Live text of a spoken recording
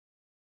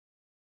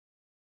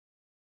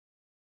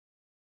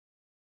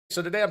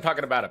So today I'm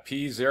talking about a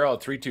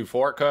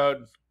P0324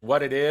 code,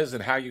 what it is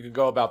and how you can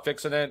go about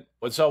fixing it.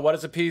 And so what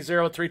is a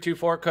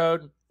P0324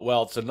 code?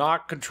 Well, it's a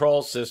knock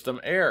control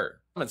system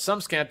error. And some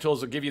scan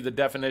tools will give you the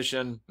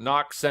definition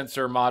knock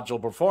sensor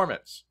module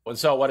performance. And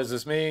so what does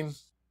this mean?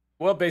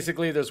 Well,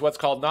 basically there's what's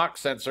called knock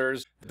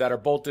sensors that are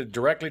bolted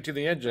directly to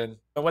the engine.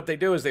 And what they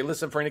do is they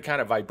listen for any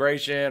kind of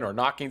vibration or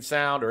knocking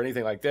sound or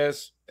anything like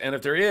this. And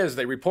if there is,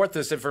 they report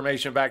this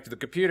information back to the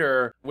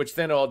computer, which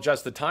then will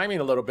adjust the timing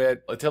a little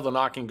bit until the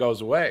knocking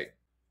goes away.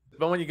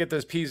 But when you get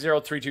this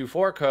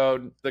P0324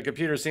 code, the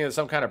computer's seeing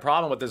some kind of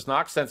problem with this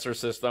knock sensor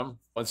system.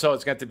 And so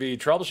it's got to be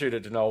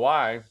troubleshooted to know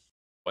why.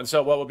 And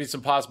so what would be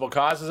some possible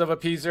causes of a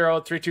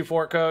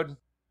P0324 code?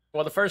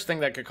 Well, the first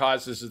thing that could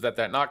cause this is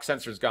that knock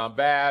sensor's gone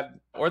bad,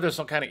 or there's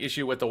some kind of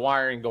issue with the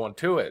wiring going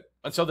to it.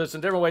 And so there's some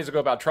different ways to go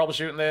about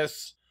troubleshooting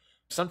this.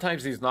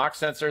 Sometimes these knock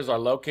sensors are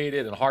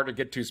located in hard to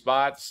get to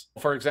spots.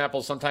 For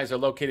example, sometimes they're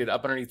located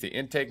up underneath the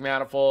intake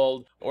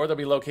manifold, or they'll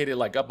be located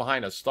like up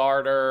behind a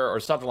starter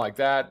or something like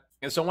that.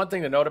 And so one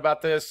thing to note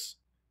about this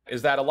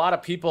is that a lot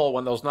of people,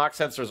 when those knock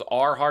sensors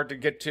are hard to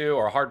get to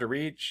or hard to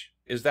reach,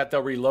 is that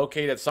they'll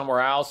relocate it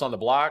somewhere else on the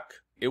block.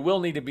 It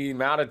will need to be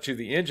mounted to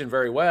the engine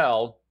very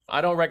well.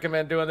 I don't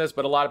recommend doing this,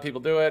 but a lot of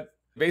people do it.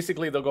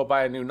 Basically, they'll go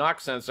buy a new knock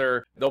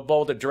sensor, they'll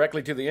bolt it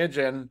directly to the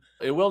engine.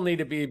 It will need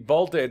to be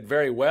bolted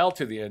very well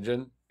to the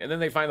engine, and then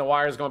they find the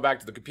wires going back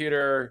to the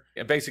computer,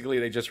 and basically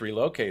they just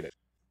relocate it.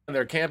 And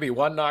there can be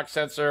one knock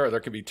sensor, or there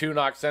could be two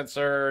knock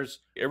sensors.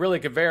 It really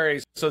could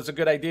vary, so it's a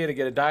good idea to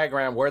get a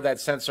diagram where that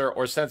sensor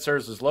or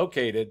sensors is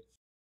located,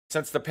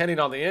 since depending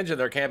on the engine,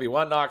 there can be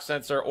one knock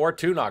sensor or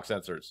two knock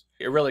sensors.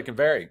 It really can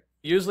vary.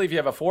 Usually if you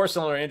have a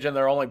 4-cylinder engine,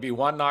 there'll only be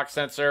one knock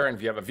sensor, and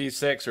if you have a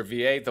V6 or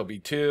V8, there'll be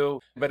two.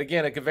 But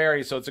again, it can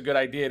vary, so it's a good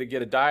idea to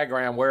get a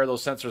diagram where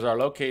those sensors are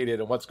located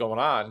and what's going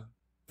on.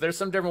 There's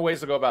some different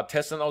ways to go about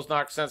testing those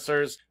knock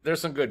sensors. There's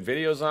some good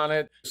videos on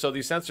it, so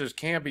these sensors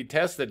can be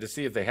tested to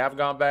see if they have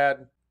gone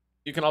bad.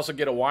 You can also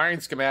get a wiring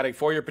schematic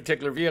for your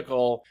particular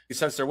vehicle,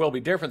 since there will be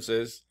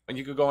differences, and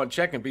you can go and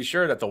check and be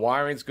sure that the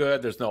wiring's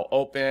good, there's no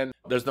open,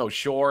 there's no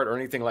short or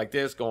anything like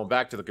this going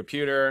back to the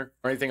computer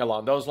or anything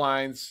along those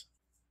lines.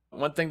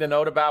 One thing to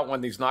note about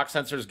when these knock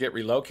sensors get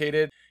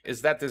relocated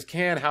is that this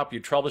can help you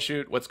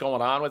troubleshoot what's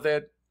going on with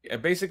it.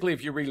 And basically,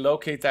 if you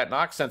relocate that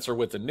knock sensor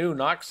with the new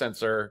knock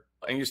sensor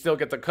and you still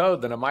get the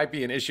code, then it might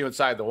be an issue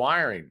inside the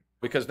wiring,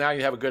 because now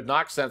you have a good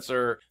knock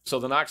sensor, so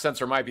the knock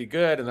sensor might be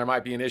good and there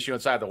might be an issue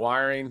inside the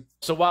wiring.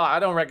 So while I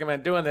don't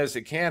recommend doing this,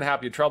 it can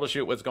help you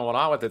troubleshoot what's going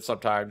on with it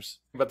sometimes.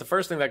 But the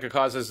first thing that could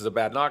cause this is a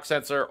bad knock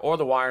sensor or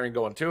the wiring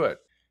going to it.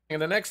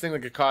 And the next thing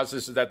that could cause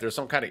this is that there's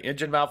some kind of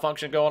engine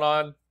malfunction going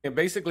on. And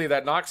basically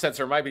that knock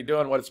sensor might be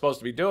doing what it's supposed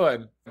to be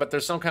doing, but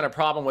there's some kind of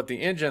problem with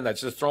the engine that's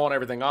just throwing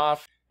everything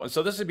off. And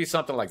so this would be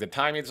something like the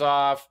timing's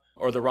off,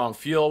 or the wrong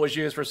fuel was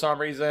used for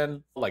some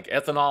reason, like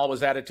ethanol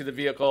was added to the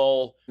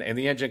vehicle and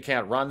the engine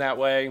can't run that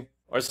way,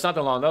 or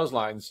something along those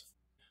lines.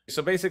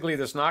 So basically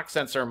this knock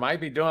sensor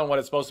might be doing what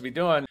it's supposed to be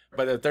doing,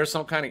 but if there's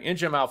some kind of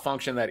engine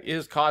malfunction that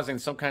is causing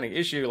some kind of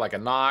issue like a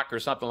knock or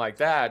something like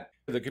that,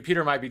 the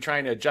computer might be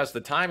trying to adjust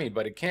the timing,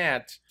 but it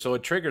can't, so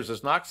it triggers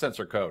this knock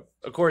sensor code.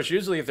 Of course,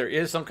 usually if there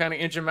is some kind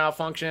of engine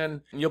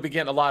malfunction, you'll be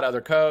getting a lot of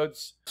other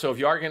codes. So if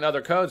you are getting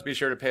other codes, be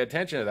sure to pay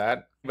attention to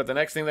that. But the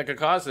next thing that could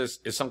cause this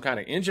is some kind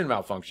of engine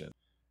malfunction.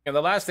 And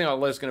the last thing on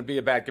the list is going to be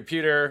a bad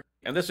computer.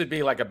 And this would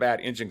be like a bad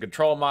engine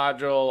control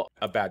module,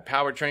 a bad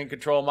powertrain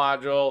control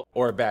module,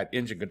 or a bad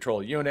engine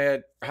control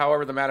unit,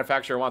 however the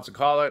manufacturer wants to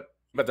call it.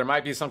 But there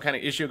might be some kind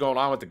of issue going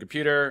on with the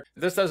computer.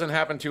 This doesn't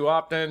happen too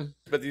often,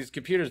 but these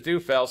computers do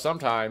fail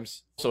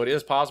sometimes. So it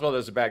is possible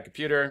there's a bad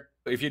computer.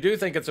 If you do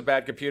think it's a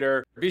bad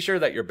computer, be sure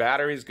that your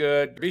battery's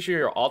good. Be sure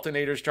your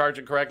alternator's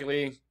charging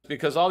correctly,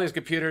 because all these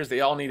computers,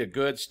 they all need a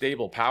good,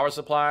 stable power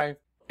supply.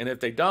 And if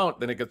they don't,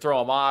 then it could throw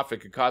them off.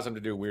 It could cause them to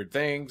do weird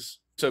things.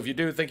 So if you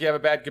do think you have a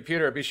bad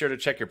computer, be sure to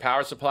check your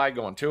power supply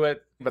going to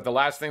it. But the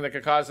last thing that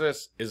could cause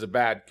this is a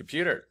bad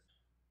computer.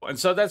 And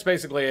so that's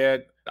basically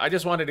it. I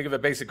just wanted to give a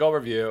basic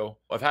overview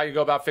of how you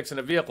go about fixing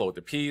a vehicle with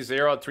the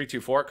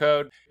P0324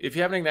 code. If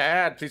you have anything to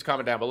add, please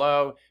comment down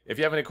below. If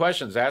you have any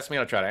questions, ask me.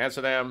 I'll try to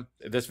answer them.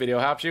 If this video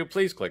helps you,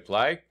 please click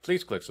like,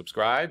 please click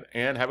subscribe,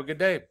 and have a good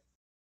day.